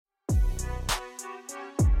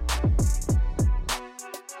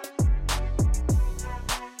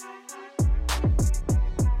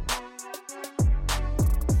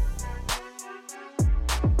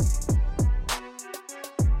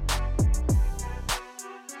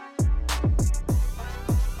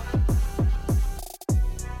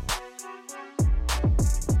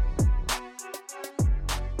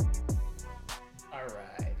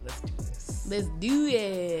Let's do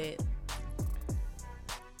it.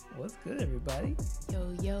 What's good, everybody?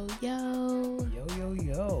 Yo, yo, yo.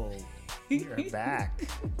 Yo. We are back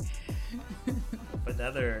with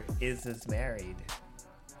another Is This Married?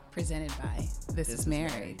 Presented by This Is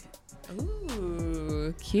Married.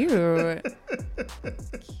 Ooh, cute.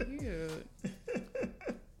 Cute.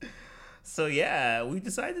 So yeah, we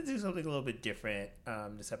decided to do something a little bit different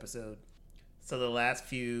this episode. So the last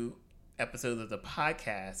few episodes of the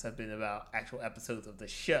podcast have been about actual episodes of the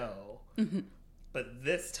show. Mm-hmm. But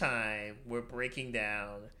this time, we're breaking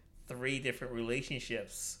down 3 different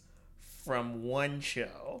relationships from one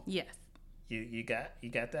show. Yes. You got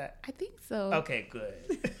that? I think so. Okay,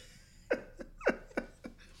 good.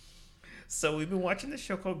 So we've been watching this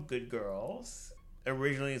show called Good Girls.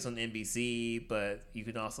 Originally, it's on NBC, but you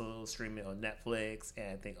can also stream it on Netflix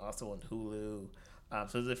and I think also on Hulu.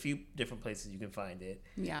 So there's a few different places you can find it.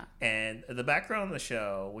 Yeah. And the background of the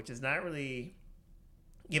show, which is not really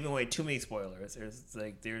giving away too many spoilers,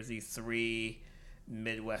 there's these 3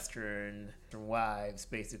 Midwestern wives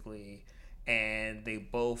basically, and they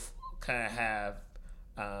both kind of have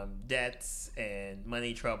debts and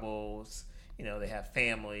money troubles. You know, they have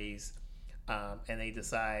families, and they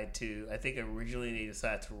decide to. I think originally they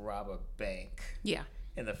decided to rob a bank. Yeah.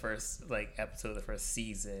 In the first episode of the first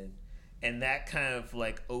season, and that kind of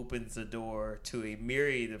opens the door to a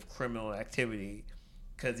myriad of criminal activity.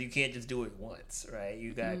 Because you can't just do it once, right?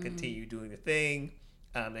 You got to continue doing the thing.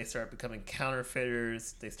 They start becoming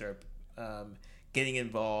counterfeiters. They start getting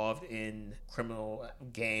involved in criminal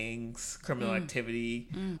gangs, criminal activity.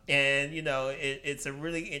 And, you know, it's a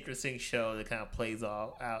really interesting show that kind of plays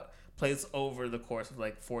over the course of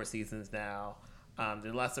 4 seasons now.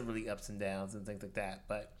 There's lots of really ups and downs and things like that.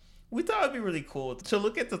 But we thought it'd be really cool to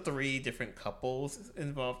look at the 3 different couples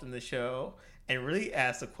involved in the show and really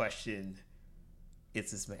ask the question,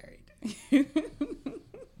 is this married?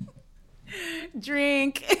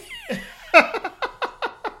 Drink.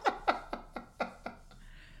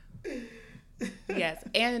 Yes.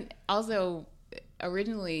 And also,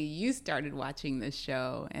 originally you started watching this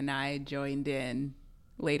show and I joined in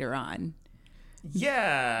later on.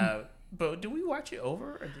 Yeah. But do we watch it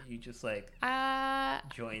over or did you just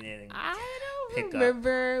join in and I don't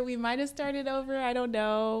remember. Up? We might have started over. I don't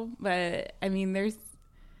know. But I mean, there's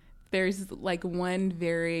one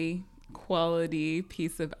very quality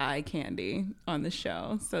piece of eye candy on the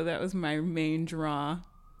show. So that was my main draw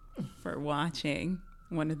for watching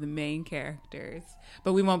one of the main characters.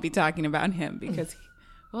 But we won't be talking about him because,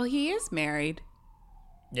 he is married.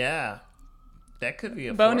 Yeah. That could be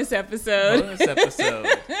a bonus episode.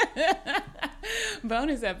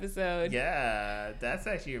 Bonus episode. Yeah. That's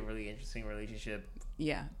actually a really interesting relationship.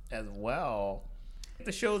 Yeah. As well.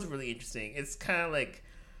 The show's really interesting. It's kind of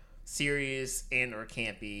serious and or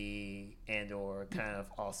campy and or kind of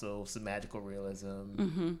also some magical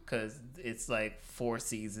realism because it's 4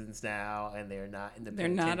 seasons now and they're not in the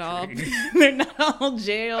penitentiary. They're not all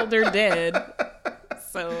jailed or dead.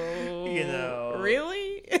 So you know,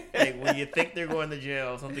 really, when you think they're going to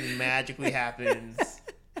jail, something magically happens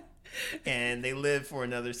and they live for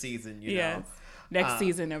another season. You know, next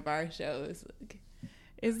season of our show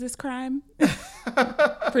is this crime?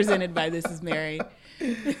 Presented by This Is Married.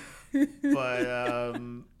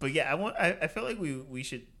 But yeah, I feel like we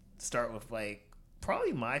should start with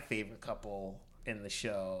probably my favorite couple in the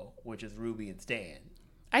show, which is Ruby and Stan.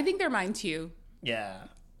 I think they're mine too. Yeah.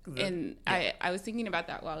 I was thinking about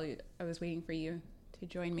that while I was waiting for you to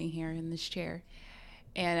join me here in this chair.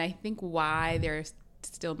 And I think why they're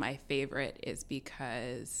still my favorite is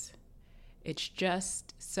because it's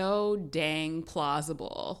just so dang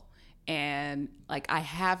plausible. And I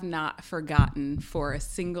have not forgotten for a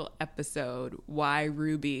single episode why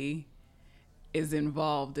Ruby is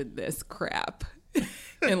involved in this crap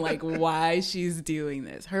and why she's doing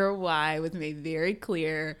this. Her why was made very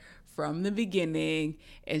clear from the beginning,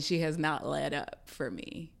 and she has not let up for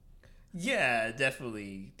me. Yeah,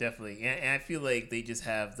 definitely. And I feel like they just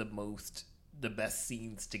have the best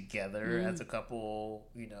scenes together as a couple,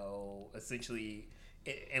 you know, essentially.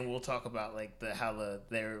 And we'll talk about how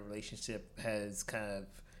their relationship has kind of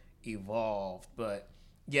evolved, but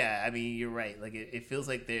yeah, I mean you're right. It feels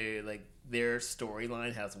like their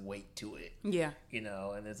storyline has weight to it. Yeah, you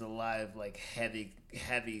know, and there's a lot of heavy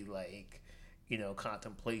you know,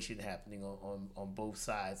 contemplation happening on both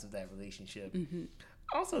sides of that relationship. Mm-hmm.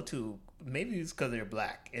 Also, too, maybe it's because they're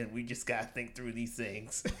black and we just gotta think through these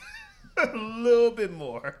things a little bit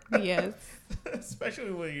more. Yes.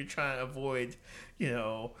 Especially when you're trying to avoid, you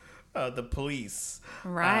know, the police.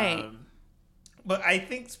 Right. But I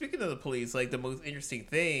think, speaking of the police, like, the most interesting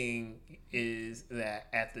thing is that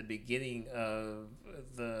at the beginning of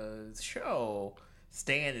the show,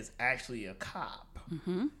 Stan is actually a cop,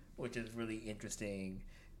 which is really interesting.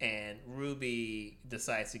 And Ruby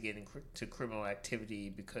decides to get into criminal activity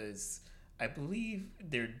because I believe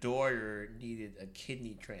their daughter needed a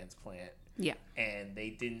kidney transplant. Yeah. And they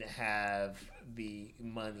didn't have the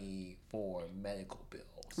money for medical bills.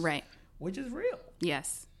 Right. Which is real.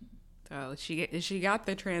 Yes. So she got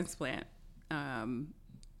the transplant,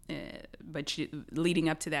 but leading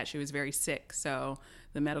up to that, she was very sick. So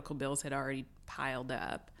the medical bills had already piled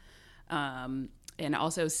up. And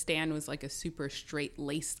also Stan was like a super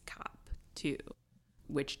straight-laced cop, too,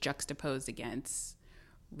 which juxtaposed against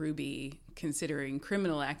Ruby considering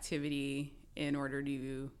criminal activity in order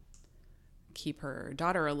to keep her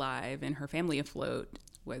daughter alive and her family afloat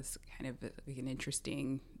was kind of an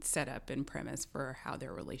interesting setup and premise for how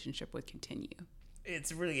their relationship would continue.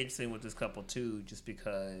 It's really interesting with this couple, too, just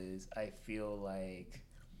because I feel like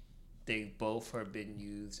they both have been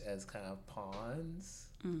used as kind of pawns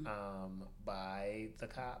by the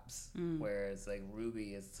cops, whereas like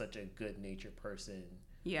Ruby is such a good-natured person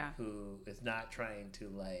who is not trying to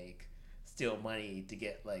like steal money to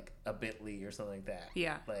get like a Bentley or something like that.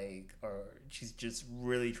 Yeah. Like, or she's just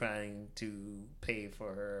really trying to pay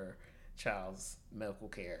for her child's medical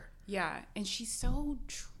care. Yeah. And she's so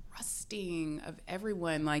trusting of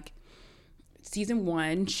everyone. Like, season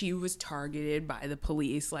 1, she was targeted by the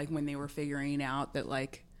police, like when they were figuring out that,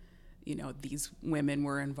 like, you know, these women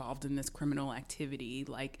were involved in this criminal activity.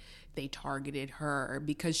 Like, they targeted her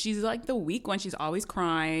because she's like the weak one. She's always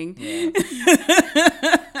crying. Yeah.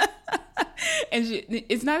 And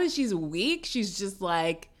it's not that she's weak. She's just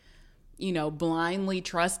like, you know, blindly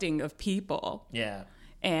trusting of people. Yeah.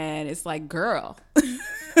 And it's like, girl,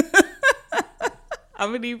 I'm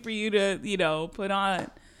going to need for you to, you know, put on.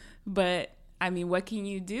 But, I mean, what can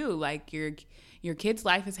you do? Like, your kid's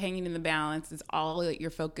life is hanging in the balance. It's all that you're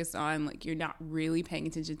focused on. Like, you're not really paying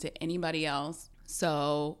attention to anybody else.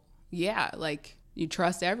 So, yeah, like, you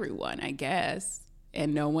trust everyone, I guess.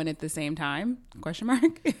 And no one at the same time? Question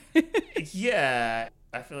mark? Yeah.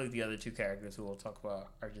 I feel like the other two characters who we'll talk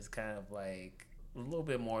about are just kind of like a little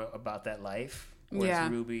bit more about that life. Whereas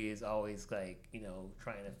Ruby is always like, you know,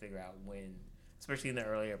 trying to figure out when, especially in the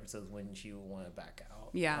early episodes, when she would want to back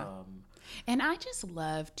out. Yeah. And I just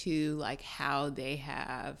love too, like how they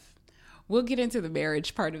have, we'll get into the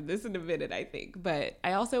marriage part of this in a minute, I think. But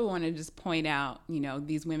I also want to just point out, you know,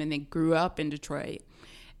 these women, they grew up in Detroit.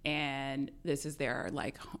 And this is their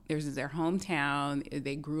hometown.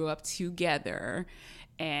 They grew up together.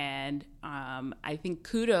 And I think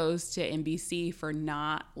kudos to NBC for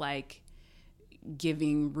not like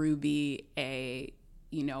giving Ruby a,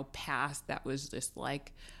 you know, past that was just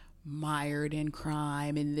like mired in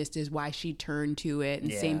crime and this is why she turned to it.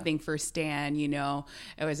 And same thing for Stan, you know,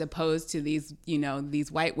 as opposed to these, you know,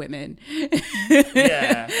 these white women.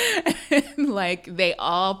 Yeah. Like they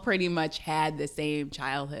all pretty much had the same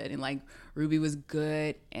childhood, and like Ruby was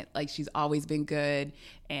good, and like she's always been good,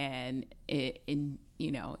 and in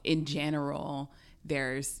you know, in general,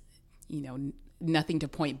 there's, you know, nothing to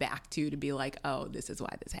point back to be like, oh, this is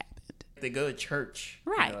why this happened. They go to church,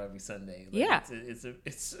 right, you know, every Sunday. Like, yeah,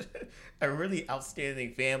 it's a really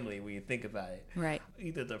outstanding family when you think about it. Right.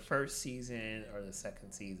 Either the first season or the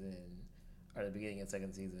second season, or the beginning of the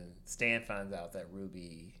second season, Stan finds out that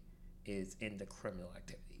Ruby is into criminal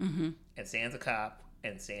activity, and Stan's a cop,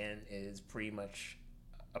 and Stan is pretty much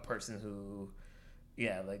a person who,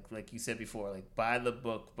 yeah, like you said before, like by the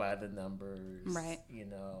book, by the numbers, right? You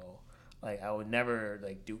know. Like, I would never,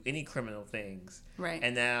 like, do any criminal things. Right.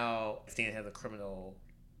 And now Stan has a criminal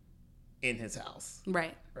in his house.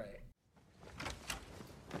 Right. Right.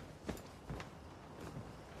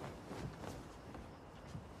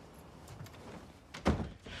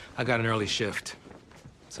 I got an early shift,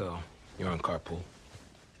 so you're on carpool.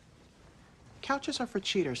 Couches are for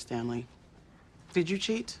cheaters, Stanley. Did you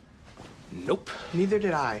cheat? Nope. Neither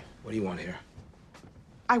did I. What do you want here?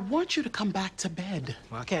 I want you to come back to bed.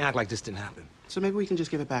 Well, I can't act like this didn't happen. So maybe we can just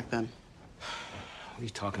give it back then. What are you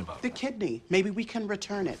talking about? The kidney. Maybe we can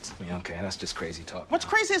return it. Yeah, okay, that's just crazy talk. What's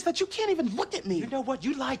crazy is that you can't even look at me. You know what?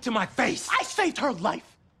 You lied to my face. I saved her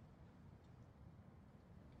life.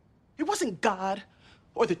 It wasn't God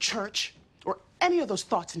or the church or any of those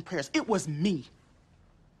thoughts and prayers. It was me.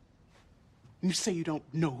 You say you don't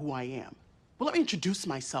know who I am. Well, let me introduce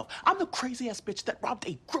myself. I'm the crazy-ass bitch that robbed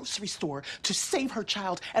a grocery store to save her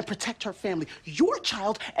child and protect her family. Your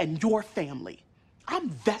child and your family.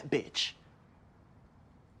 I'm that bitch.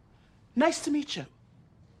 Nice to meet you.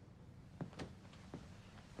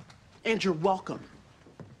 And you're welcome.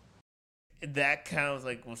 That kind of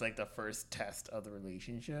was like the first test of the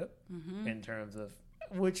relationship in terms of,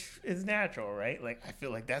 which is natural, right? Like, I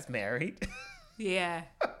feel like that's married. Yeah.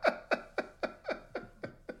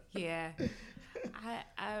 Yeah.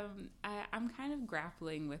 I'm kind of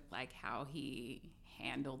grappling with like how he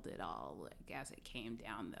handled it all, like, as it came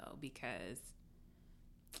down, though, because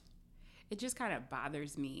it just kind of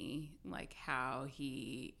bothers me, like how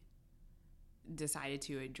he decided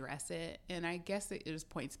to address it. And I guess it just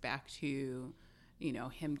points back to, you know,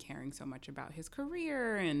 him caring so much about his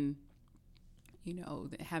career and, you know,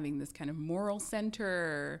 having this kind of moral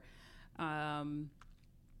center. But,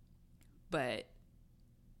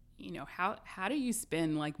 you know, how do you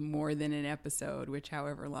spend like more than an episode, which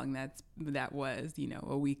however long that was, you know,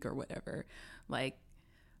 a week or whatever, like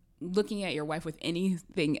looking at your wife with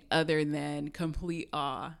anything other than complete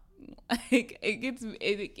awe? Like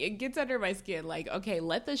it gets under my skin. Like, okay,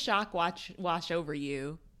 let the shock wash over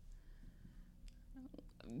you.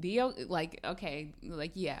 Be like, okay,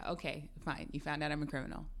 like, yeah, okay, fine. You found out I'm a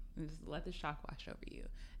criminal. Just let the shock wash over you.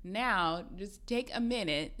 Now, just take a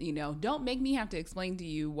minute, you know, don't make me have to explain to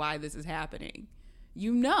you why this is happening.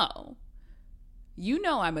 You know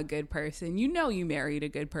I'm a good person. You know you married a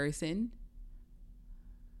good person.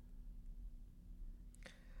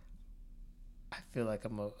 I feel like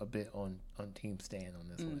I'm a bit on Team Stan on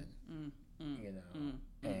this one, you know,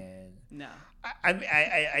 and No.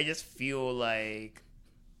 I just feel like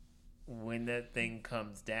when that thing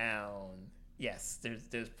comes down, yes,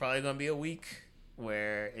 there's probably gonna be a week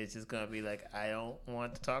where it's just gonna be like, I don't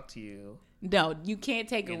want to talk to you. No, you can't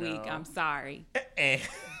take a week. know? I'm sorry. And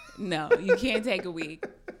No, you can't take a week.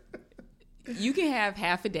 You can have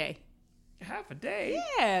half a day. half a day.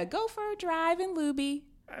 Yeah, go for a drive in Luby.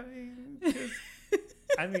 I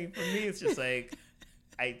mean, for me, it's just like,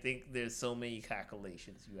 I think there's so many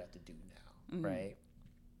calculations you have to do now, right?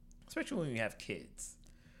 Especially when you have kids,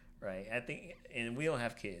 right? I think, and we don't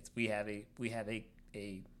have kids. We have a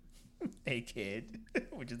kid,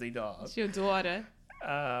 which is a dog. It's your daughter.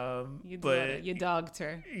 You dogged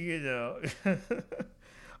her. You know,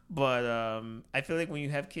 but I feel like when you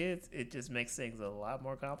have kids, it just makes things a lot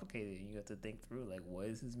more complicated. And you have to think through, like, what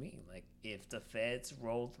does this mean? Like, if the feds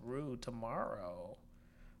roll through tomorrow,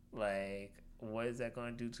 like, what is that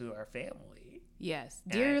going to do to our family? Yes.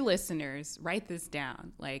 Dear listeners, write this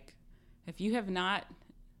down. Like, if you have not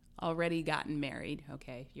already gotten married,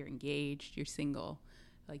 okay, if you're engaged, you're single,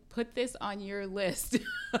 like, put this on your list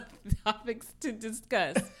of topics to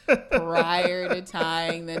discuss prior to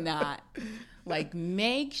tying the knot. Like,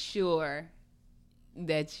 make sure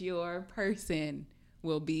that your person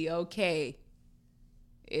will be okay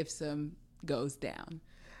if some goes down.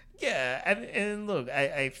 Yeah, and look,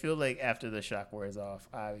 I feel like after the shock wears off,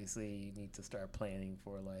 obviously you need to start planning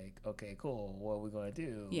for, like, okay, cool, what are we going to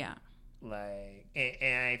do? Yeah. Like,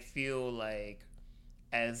 and I feel like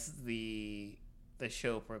as the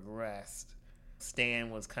show progressed,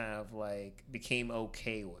 Stan was kind of like, became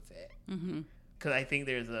okay with it. Mm-hmm. Because I think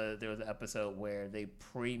there was an episode where they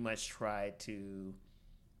pretty much tried to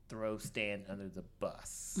throw Stan under the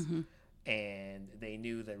bus. Mm-hmm. And they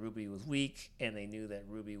knew that Ruby was weak, and they knew that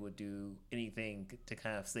Ruby would do anything to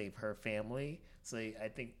kind of save her family. So I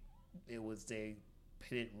think it was they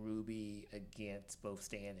pitted Ruby against both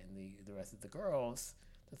Stan and the rest of the girls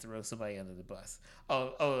to throw somebody under the bus.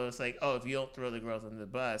 Oh, it's like, if you don't throw the girls under the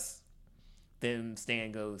bus, then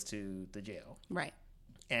Stan goes to the jail. Right.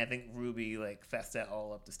 And I think Ruby, like, fessed that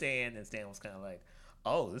all up to Stan, and Stan was kind of like,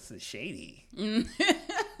 oh, this is shady. It's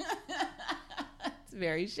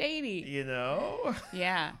very shady. You know?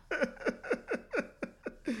 Yeah.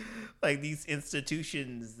 Like, these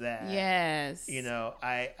institutions that, yes, you know,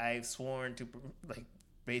 I've sworn to, like,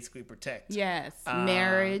 basically protect. Yes.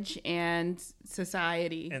 Marriage and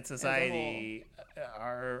society. And society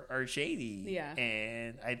are shady. Yeah.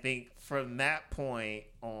 And I think from that point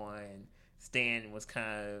on, Stan was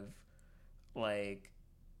kind of like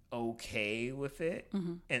okay with it.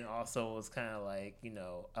 Mm-hmm. And also was kind of like, you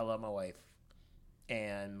know, I love my wife,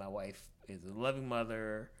 and my wife is a loving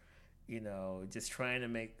mother, you know, just trying to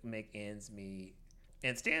make ends meet.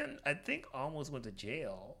 And Stan, I think, almost went to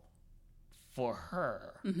jail for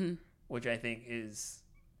her, mm-hmm. which I think is,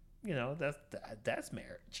 you know, that's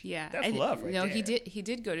marriage. Yeah, that's love, right? No, there. he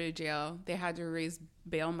did go to jail. They had to raise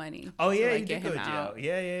bail money. Oh yeah, to, like, he did go to jail. Out.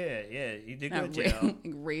 Yeah. He did go to jail.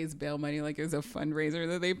 Raise bail money like it was a fundraiser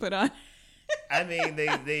that they put on. I mean,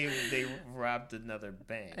 they robbed another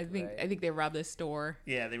bank. I think they robbed a store.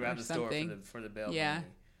 Yeah, they robbed a store for the bail money.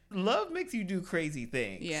 Love makes you do crazy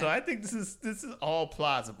things. Yeah. So I think this is all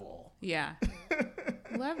plausible. Yeah.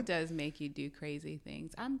 Love does make you do crazy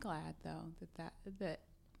things. I'm glad though that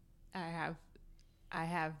I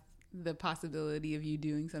have the possibility of you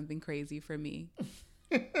doing something crazy for me.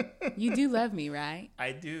 You do love me, right?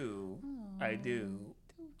 I do. Aww, I do.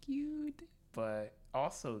 So cute. But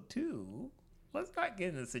also, too, let's not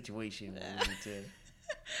get in a situation where we need to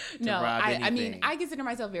No, rob I mean, anything. I consider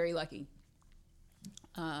myself very lucky.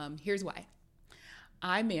 Here's why.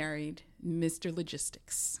 I married Mr.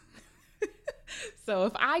 Logistics. So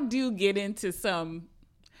if I do get into some,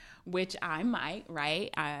 which I might, right?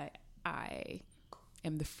 I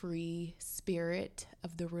am the free spirit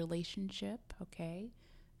of the relationship, okay?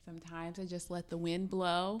 Sometimes I just let the wind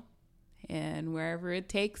blow, and wherever it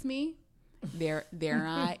takes me, there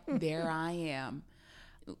I am.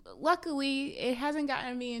 Luckily, it hasn't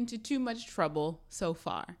gotten me into too much trouble so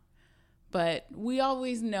far. But we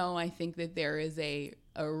always know, I think, that there is a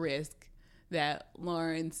risk that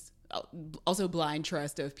Lauren's also blind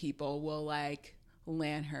trust of people will like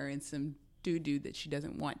land her in some doo-doo that she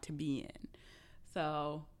doesn't want to be in.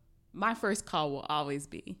 So my first call will always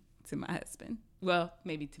be to my husband. Well,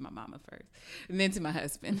 maybe to my mama first, and then to my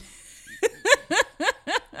husband.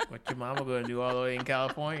 What your mama gonna do all the way in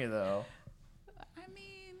California, though? I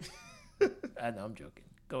mean, I know, I'm joking.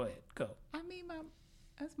 Go ahead, go. I mean,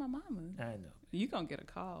 that's my mama. I know. You gonna get a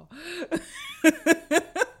call.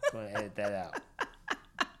 Gonna edit that out.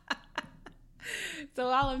 So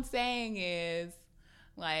all I'm saying is,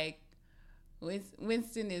 like,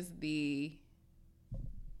 Winston is the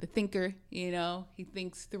thinker. You know, he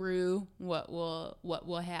thinks through what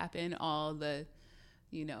will happen, all the,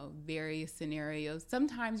 you know, various scenarios.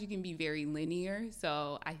 Sometimes you can be very linear.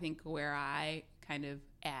 So I think where I kind of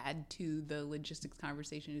add to the logistics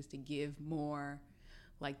conversation is to give more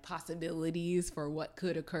like possibilities for what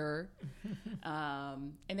could occur.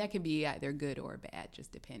 And that can be either good or bad,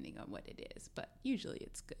 just depending on what it is. But usually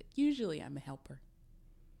it's good. Usually I'm a helper.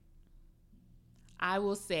 I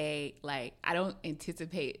will say, like, I don't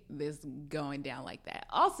anticipate this going down like that.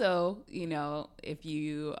 Also, you know, if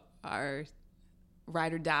you are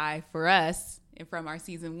ride or die for us and from our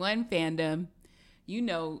season 1 fandom, you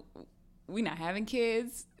know, we're not having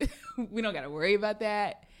kids. We don't got to worry about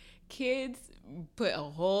that. Kids put a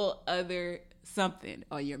whole other something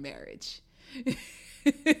on your marriage.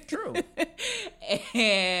 True.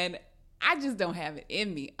 And I just don't have it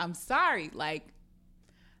in me. I'm sorry. Like,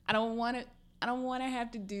 I don't want to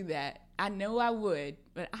have to do that. I know I would,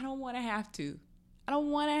 but I don't want to have to. I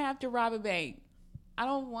don't want to have to rob a bank. I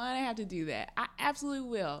don't want to have to do that. I absolutely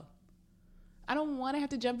will. I don't want to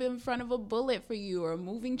have to jump in front of a bullet for you or a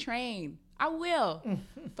moving train. I will,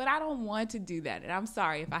 but I don't want to do that. And I'm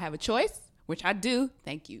sorry. If I have a choice, which I do,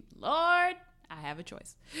 thank you, Lord, I have a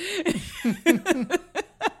choice.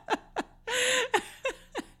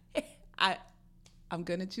 I'm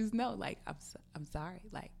going to choose no. Like, I'm sorry.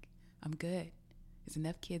 Like, I'm good. There's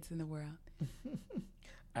enough kids in the world.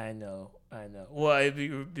 I know. Well,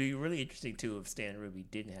 it'd be really interesting, too, if Stan and Ruby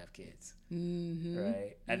didn't have kids. Mm-hmm.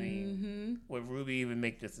 Right? I mean, would Ruby even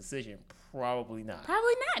make this decision? Probably not.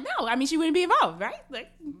 Probably not. No. I mean, she wouldn't be involved, right? Like,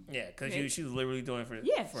 yeah, because she was literally doing it for her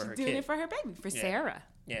she's doing kid. it for her baby, for Sarah.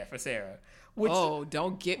 Yeah, for Sarah.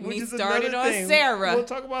 Don't get me started on Sarah. We'll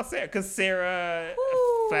talk about Sarah, because Sarah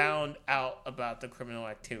found out about the criminal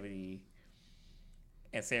activity,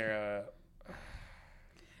 and Sarah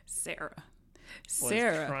was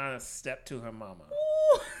trying to step to her mama.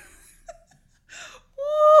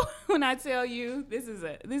 When I tell you, this is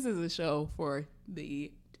a show for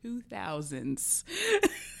the 2000s.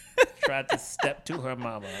 Tried to step to her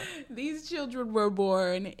mama. These children were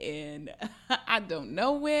born in, I don't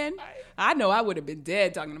know when. I know I would have been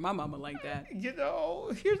dead talking to my mama like that. You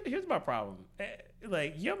know, here's my problem.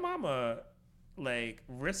 Like, your mama, like,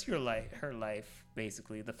 risked her life,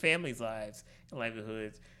 basically, the family's lives and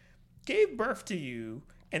livelihoods, gave birth to you,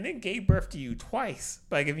 and then gave birth to you twice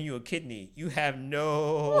by giving you a kidney. You have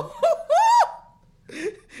no...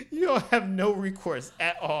 You don't have no recourse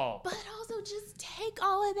at all. But also just take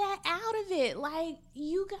all of that out of it. Like,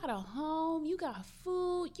 you got a home, you got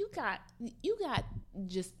food, you got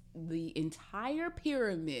just the entire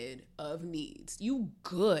pyramid of needs. You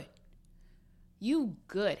good.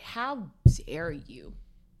 How dare you?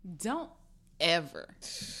 Don't ever.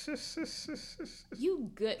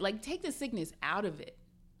 You good. Like, take the sickness out of it.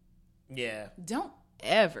 Yeah. Don't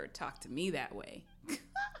ever talk to me that way.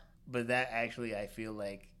 But that actually, I feel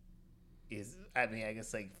like, is, I mean, I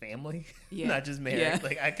guess, like, family, Yeah. not just marriage. Yeah.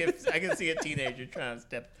 Like, I can see a teenager trying to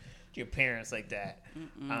step to your parents like that.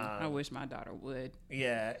 I wish my daughter would.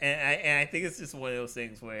 Yeah, and I think it's just one of those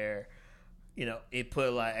things where you know, it put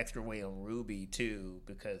a lot of extra weight on Ruby too,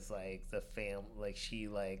 because like she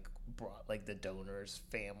like brought like the donor's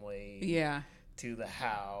family to the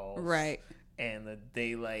house, right? And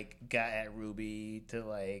they like got at Ruby to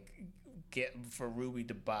like get for Ruby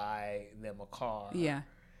to buy them a car,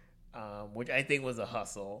 which I think was a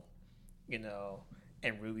hustle, you know.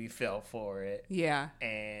 And Ruby fell for it. Yeah.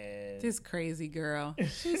 And this crazy girl.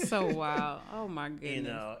 She's so wild. Oh my goodness. You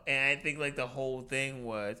know, and I think like the whole thing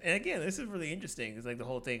was, and again, this is really interesting because like the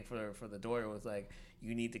whole thing for the daughter was like,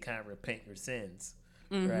 you need to kind of repent your sins,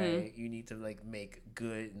 right? You need to like make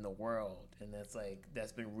good in the world. And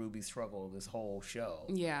that's been Ruby's struggle this whole show.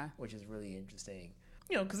 Yeah. Which is really interesting.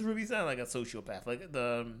 You know, because Ruby's not like a sociopath. Like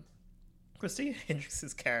Christina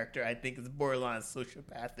Hendricks' character, I think, is borderline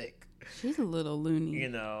sociopathic. She's a little loony. You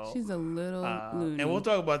know, she's a little loony. And we'll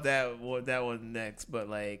talk about that one next. But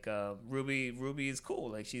like, Ruby is cool.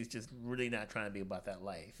 Like, she's just really not trying to be about that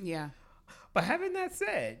life. Yeah. But having that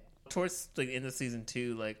said, towards like end of season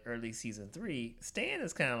 2, like early season 3, Stan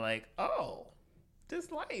is kind of like, oh, this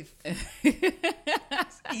life,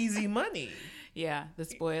 it's easy money. Yeah, the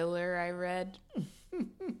spoiler I read.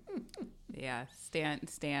 Yeah, Stan.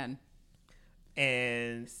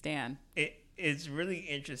 And Stan. It's really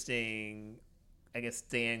interesting. I guess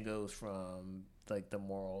Stan goes from like the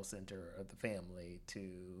moral center of the family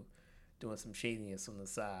to doing some shadiness on the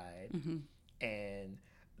side. And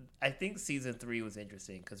I think season 3 was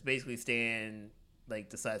interesting because basically Stan like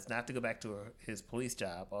decides not to go back to his police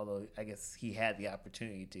job, although I guess he had the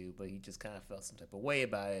opportunity to, but he just kind of felt some type of way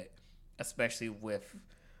about it, especially with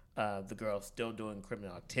the girl still doing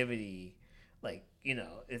criminal activity. Like, you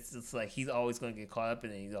know, it's just like he's always going to get caught up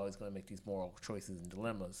in it. He's always going to make these moral choices and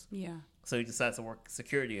dilemmas. Yeah. So he decides to work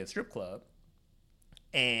security at a strip club.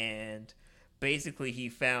 And basically he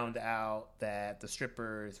found out that the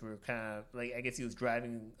strippers were kind of like, I guess he was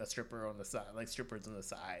driving a stripper on the side, like strippers on the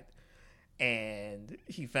side. And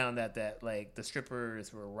he found out that like the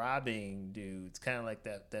strippers were robbing dudes, kind of like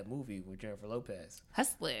that movie with Jennifer Lopez.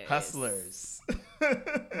 Hustlers.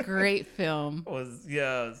 Great film.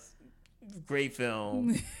 Great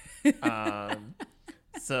film.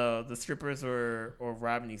 So the strippers were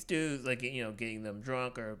robbing these dudes, like, you know, getting them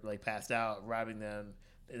drunk or like passed out, robbing them.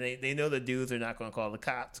 They know the dudes are not going to call the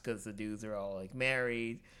cops because the dudes are all like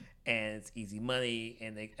married and it's easy money,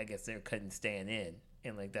 and I guess they're cutting Stan in,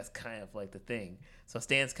 and like that's kind of like the thing. So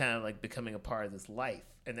Stan's kind of like becoming a part of this life,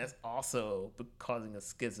 and that's also causing a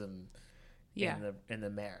schism in the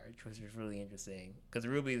marriage, which is really interesting because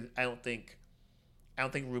Ruby, I don't think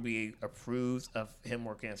Ruby approves of him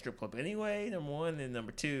working at a strip club anyway, number one. And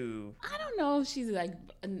number two, I don't know if she's like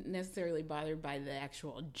necessarily bothered by the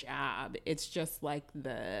actual job. It's just like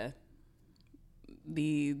the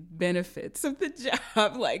benefits of the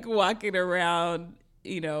job, like walking around,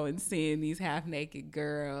 you know, and seeing these half-naked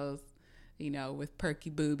girls, you know, with perky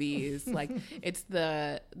boobies. Like, it's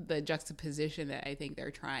the juxtaposition that I think they're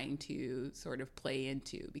trying to sort of play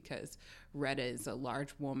into, because Retta is a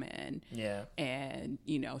large woman. Yeah. And,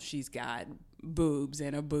 you know, she's got boobs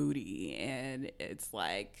and a booty, and it's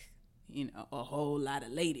like, you know, a whole lot of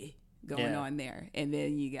lady going on there. And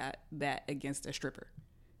then you got that against a stripper.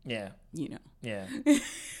 Yeah. You know. Yeah. And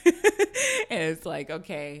it's like,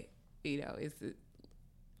 okay, you know, it's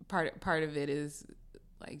part of it is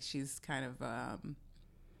like she's kind of,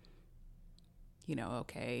 you know,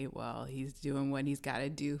 okay, well, he's doing what he's got to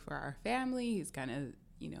do for our family. He's kind of,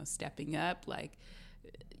 you know, stepping up. Like,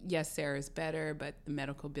 yes, Sarah's better, but the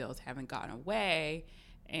medical bills haven't gone away.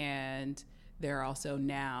 And they're also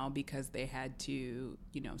now, because they had to,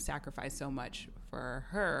 you know, sacrifice so much for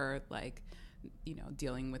her, like, you know,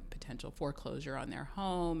 dealing with potential foreclosure on their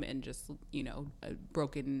home and just, you know, a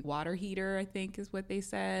broken water heater, I think is what they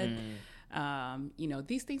said. You know,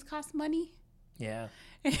 these things cost money. Yeah.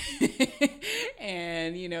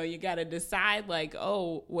 And, you know, you got to decide, like,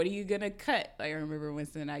 oh, what are you going to cut? Like, I remember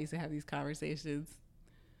Winston and I used to have these conversations.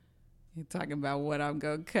 You're talking about what I'm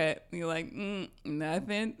going to cut. And you're like,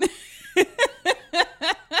 nothing.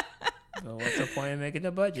 Well, what's the point of making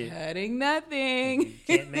a budget? Cutting nothing. You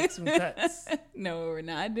can't make some cuts. No, we're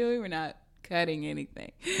not doing. We're not cutting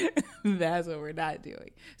anything. That's what we're not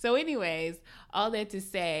doing. So anyways, all that to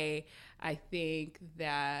say, I think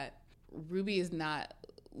that Ruby is not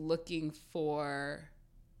looking for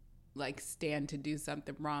like Stan to do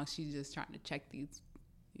something wrong. She's just trying to check these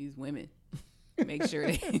women, make sure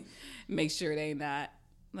they not.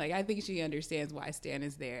 Like, I think she understands why Stan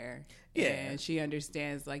is there. Yeah. And she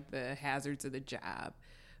understands, like, the hazards of the job.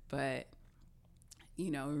 But,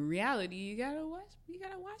 you know, in reality, you gotta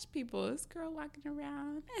watch people. This girl walking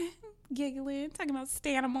around, giggling, talking about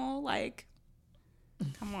Stanimal, like,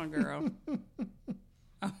 Come on, girl.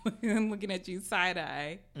 I'm looking at you side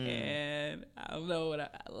eye, and I don't know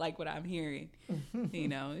what I'm hearing. You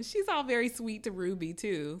know, she's all very sweet to Ruby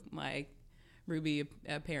too. Like Ruby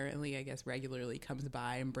apparently, I guess, regularly comes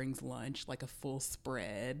by and brings lunch, like a full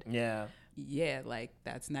spread. Yeah. Yeah, like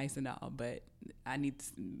that's nice and all, but I need to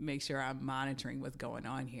make sure I'm monitoring what's going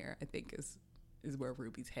on here. I think is where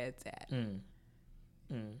Ruby's head's at. And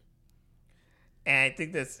I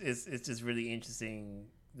think it's just really interesting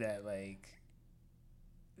that like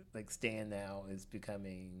Stan now is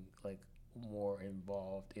becoming like more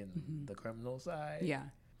involved in the criminal side. Yeah.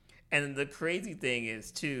 And the crazy thing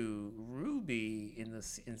is too, Ruby in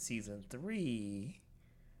season 3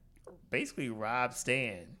 basically robbed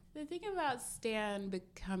Stan. The thing about Stan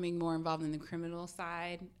becoming more involved in the criminal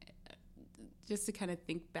side, just to kind of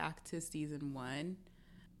think back to season 1,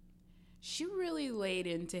 she really laid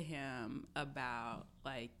into him about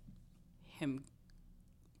like him,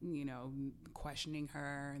 you know, questioning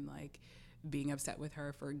her and like being upset with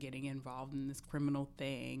her for getting involved in this criminal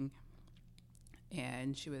thing.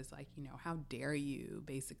 And she was like, you know, how dare you,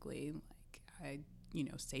 basically, like, I, you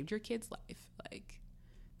know, saved your kid's life. Like,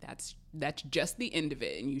 that's just the end of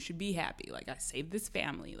it, and you should be happy. Like, I saved this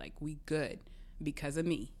family. Like, we good because of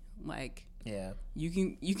me. Like, yeah, you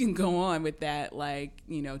can go on with that, like,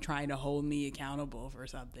 you know, trying to hold me accountable for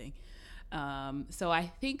something. So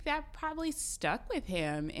I think that probably stuck with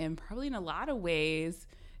him, and probably in a lot of ways,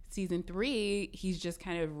 season 3, he's just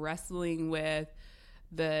kind of wrestling with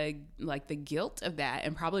the guilt of that,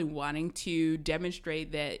 and probably wanting to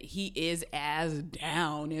demonstrate that he is as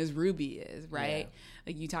down as Ruby is, right? Yeah.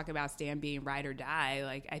 Like, you talk about Stan being ride or die.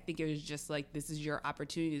 Like, I think it was just like, this is your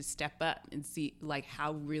opportunity to step up and see like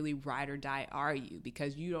how really ride or die are you,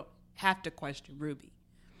 because you don't have to question Ruby.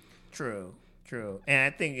 True. And I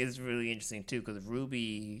think it's really interesting too, because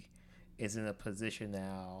Ruby is in a position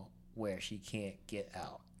now where she can't get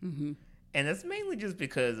out. Mm-hmm. And that's mainly just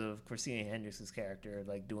because of Christina Hendricks' character,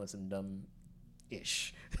 like, doing some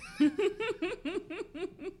dumb-ish.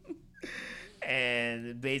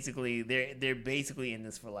 And basically, they're basically in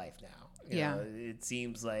this for life now. You know, it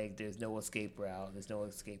seems like there's no escape route. There's no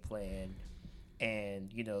escape plan.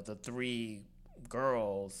 And, you know, the 3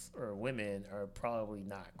 girls or women are probably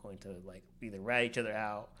not going to, like, either rat each other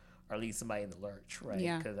out or leave somebody in the lurch, right?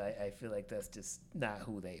 Yeah. Because I feel like that's just not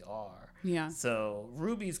who they are. Yeah. So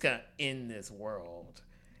Ruby's kind of in this world.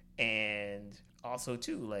 And also,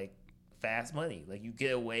 too, like, fast money. Like, you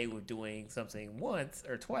get away with doing something once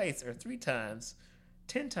or twice or 3 times,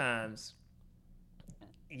 10 times,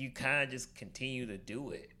 you kind of just continue to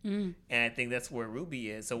do it. And I think that's where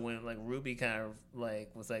Ruby is. So when, like, Ruby kind of,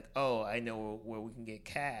 like, was like, oh, I know where we can get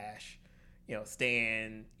cash. You know,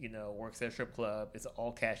 Stan, you know, works at a strip club. It's an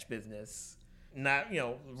all cash business. Not, you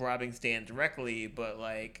know, robbing Stan directly, but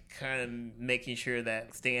like kind of making sure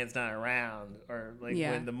that Stan's not around, or like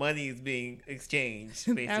when the money is being exchanged,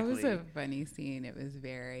 basically. That was a funny scene. It was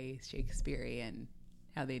very Shakespearean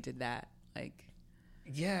how they did that. Like,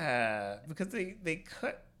 yeah, because they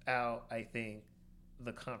cut out, I think,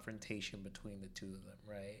 the confrontation between the two of them,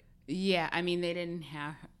 right? Yeah, I mean, they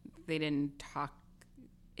didn't talk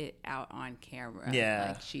it out on camera.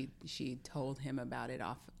 Yeah, like she told him about it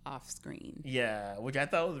off screen. Yeah, which I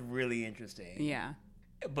thought was really interesting. Yeah,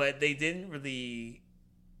 but they didn't really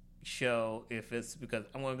show if it's because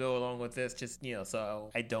I'm going to go along with this just, you know, so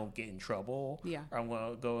I don't get in trouble. Yeah, or I'm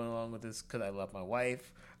going to go along with this because I love my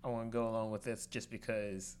wife. I want to go along with this just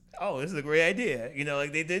because, oh, this is a great idea. You know,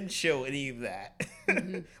 like, they didn't show any of that,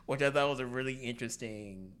 which I thought was a really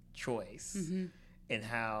interesting choice in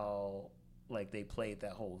how, like, they played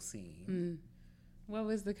that whole scene. What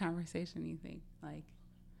was the conversation, you think? Like,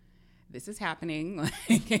 this is happening.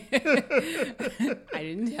 Like, I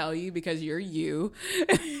didn't tell you because you're you.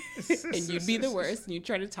 And you'd be the worst. And you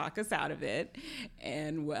try to talk us out of it.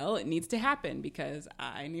 And, well, it needs to happen because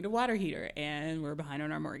I need a water heater and we're behind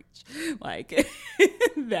on our mortgage. Like,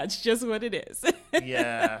 that's just what it is.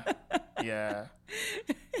 Yeah.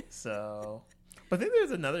 So, but then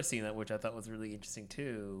there's another scene which I thought was really interesting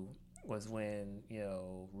too, was when, you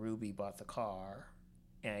know, Ruby bought the car,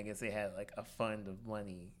 and I guess they had like a fund of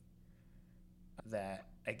money that,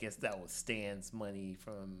 I guess that was Stan's money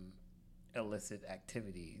from illicit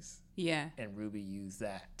activities. Yeah. And Ruby used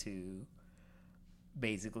that to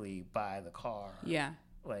basically buy the car. Yeah.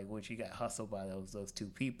 Like, when she got hustled by those 2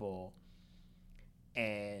 people.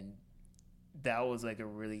 And that was like a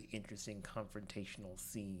really interesting confrontational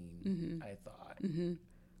scene, I thought.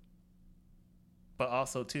 But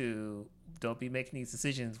also, too, don't be making these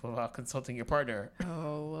decisions without consulting your partner.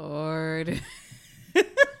 Oh, Lord.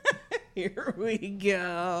 Here we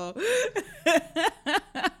go.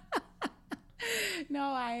 No,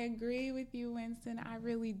 I agree with you, Winston. I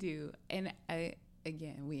really do. And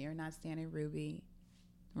again, we are not standing Ruby,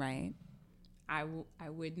 right? I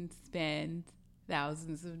wouldn't spend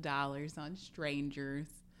thousands of dollars on strangers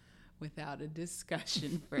without a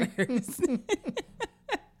discussion first.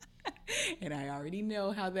 And I already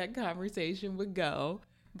know how that conversation would go.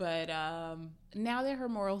 But now that her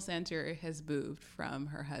moral center has moved from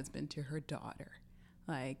her husband to her daughter,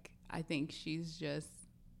 like, I think she's just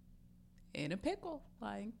in a pickle.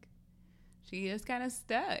 Like, she is kind of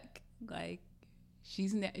stuck. Like,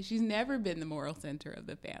 she's never been the moral center of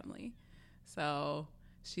the family. So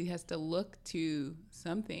she has to look to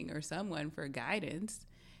something or someone for guidance.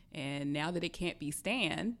 And now that it can't be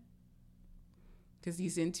Stan, because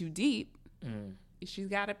he's in too deep, she's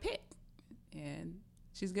got to pick. And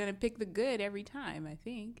she's going to pick the good every time, I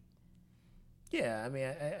think. Yeah, I mean,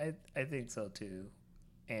 I think so too.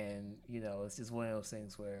 And, you know, it's just one of those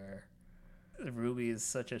things where Ruby is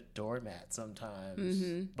such a doormat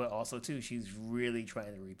sometimes. But also, too, she's really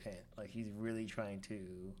trying to repent. Like, she's really trying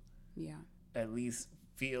to at least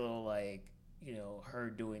feel like, you know, her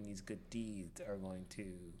doing these good deeds are going to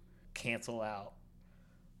cancel out,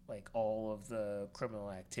 like, all of the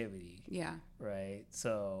criminal activity. Yeah. Right?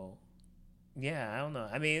 So, yeah, I don't know.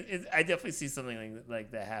 I mean, I definitely see something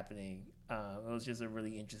like that happening. It was just a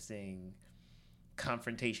really interesting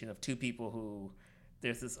confrontation of two people who,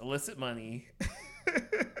 there's this illicit money.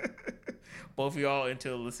 Both of y'all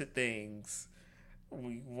into illicit things.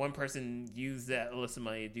 One person used that illicit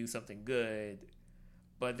money to do something good,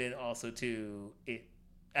 but then also too, I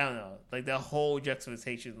don't know, like the whole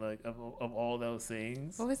juxtaposition, like of all those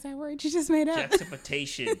things. What was that word you just made up?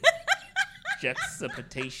 Juxtaposition.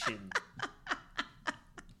 Juxtaposition.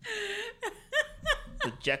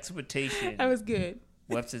 The juxtaposition. That was good.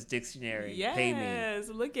 Webster's Dictionary. Yes, Pay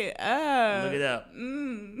me. look it up. Look it up.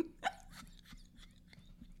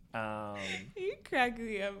 You crack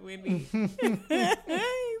me up, Wendy. He's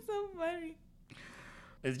so funny.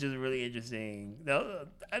 It's just really interesting.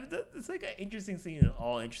 It's like an interesting scene in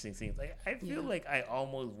all interesting scenes. Like, I feel like I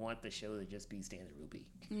almost want the show to just be Stan and Ruby.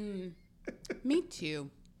 Me too.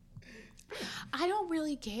 I don't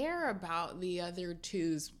really care about the other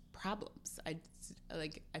two's problems. I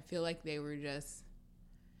feel like they were just,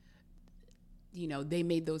 you know, they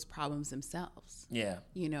made those problems themselves. Yeah.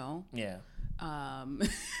 You know? Yeah. And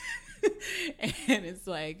it's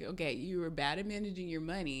like, okay, you were bad at managing your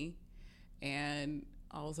money, and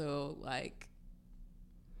also, like,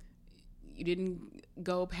 you didn't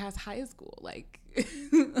go past high school. Like,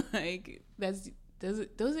 like those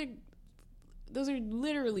are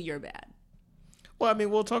literally your bad. Well, I mean,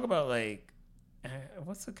 we'll talk about, like,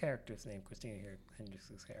 what's the character's name? Christina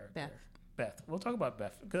Hendricks' character. Beth. We'll talk about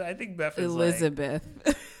Beth, because I think Beth is Elizabeth.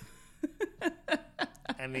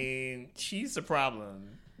 I mean, she's the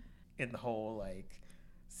problem in the whole, like,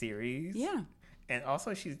 series. Yeah. And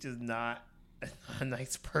also, she's just not a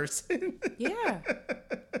nice person. Yeah.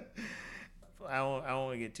 I don't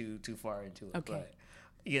want to get too far into it. Okay. But,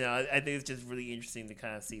 you know, I think it's just really interesting to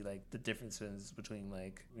kind of see, like, the differences between,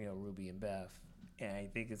 like, you know, Ruby and Beth. And I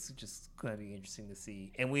think it's just going to be interesting to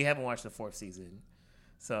see. And we haven't watched the 4th season,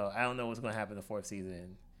 so I don't know what's going to happen in the 4th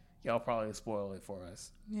season. Y'all probably spoil it for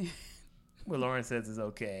us. What Lauren says is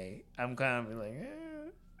okay. I'm kind of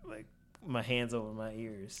like my hands over my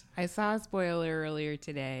ears. I saw a spoiler earlier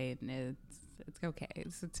today, and it's okay.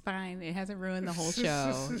 It's fine. It hasn't ruined the whole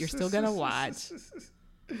show. You're still gonna watch.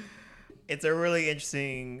 It's a really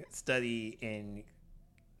interesting study in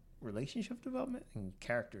relationship development and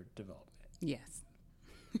character development. Yes.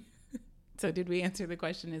 So did we answer the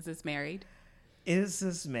question, is this married? Is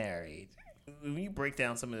this married? When you break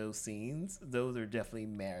down some of those scenes, those are definitely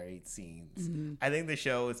married scenes. Mm-hmm. I think the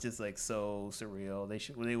show is just, like, so surreal.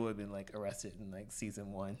 They would have been, like, arrested in, like,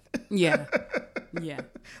 season 1. Yeah. Yeah.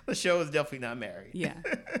 The show is definitely not married. Yeah.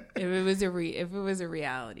 If it was a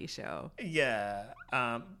reality show. Yeah.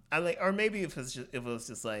 I like, or maybe if it was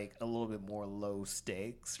just like a little bit more low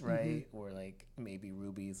stakes, right? Mm-hmm. Or like maybe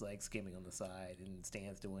Ruby's like skimming on the side and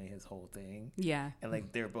Stan's doing his whole thing. Yeah. And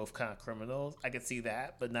like they're both kind of criminals. I could see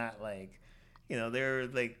that, but not like, you know, they're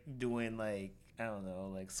like doing like, I don't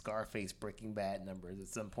know, like Scarface Breaking Bad numbers at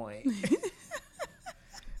some point.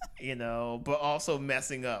 You know, but also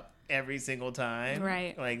messing up every single time.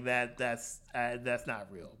 Right. Like that's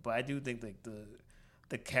not real. But I do think like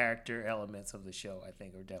the character elements of the show, I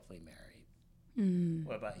think, are definitely married. Mm.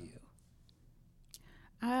 What about you?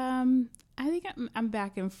 I think I'm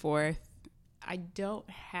back and forth. I don't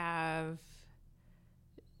have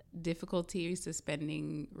difficulty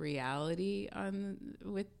suspending reality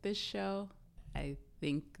with this show. I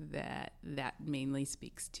think that mainly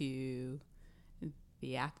speaks to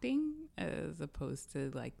the acting as opposed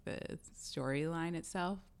to like the storyline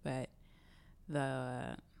itself, but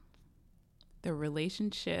the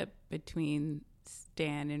relationship between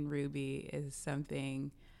Stan and Ruby is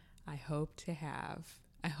something I hope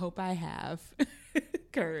I have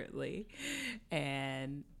currently,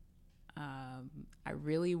 and I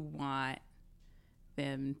really want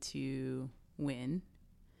them to win,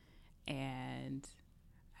 and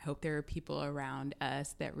I hope there are people around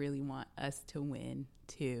us that really want us to win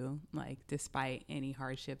too, like despite any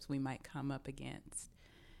hardships we might come up against.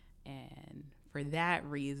 And for that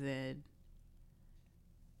reason,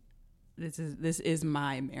 this is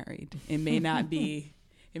my married. It may not be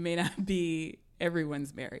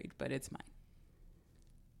everyone's married, but it's mine.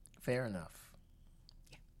 Fair enough.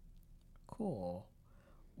 Yeah. Cool.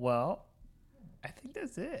 Well, I think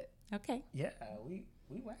that's it. Okay. Yeah, we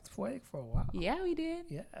waxed poetic for a while. Yeah, we did.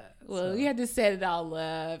 Yeah. Well, we had to set it all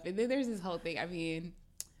up. And then there's this whole thing. I mean,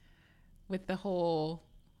 with the whole,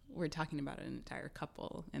 we're talking about an entire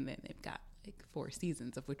couple, and then they've got like 4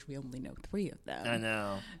 seasons, of which we only know 3 of them. I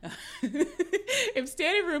know. If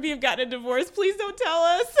Stan and Ruby have gotten a divorce, please don't tell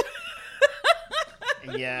us.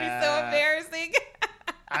 Yeah. It'd be so embarrassing.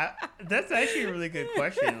 That's actually a really good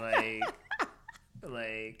question.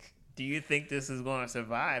 Like, do you think this is going to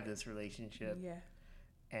survive this relationship? Yeah.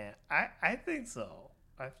 And I think so.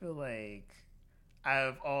 I feel like out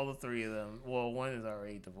of all the 3 of them, well, one is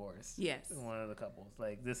already divorced. Yes. One of the couples.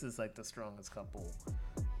 Like, this is like the strongest couple.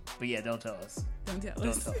 But yeah, don't tell us. Don't tell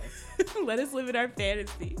us. Let us live in our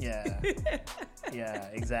fantasy. Yeah. Yeah,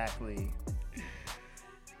 exactly.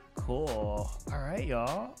 Cool. All right,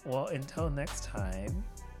 y'all. Well, until next time.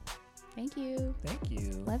 Thank you. Thank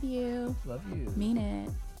you. Love you. Love you. Mean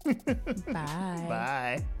it. Bye.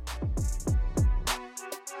 Bye.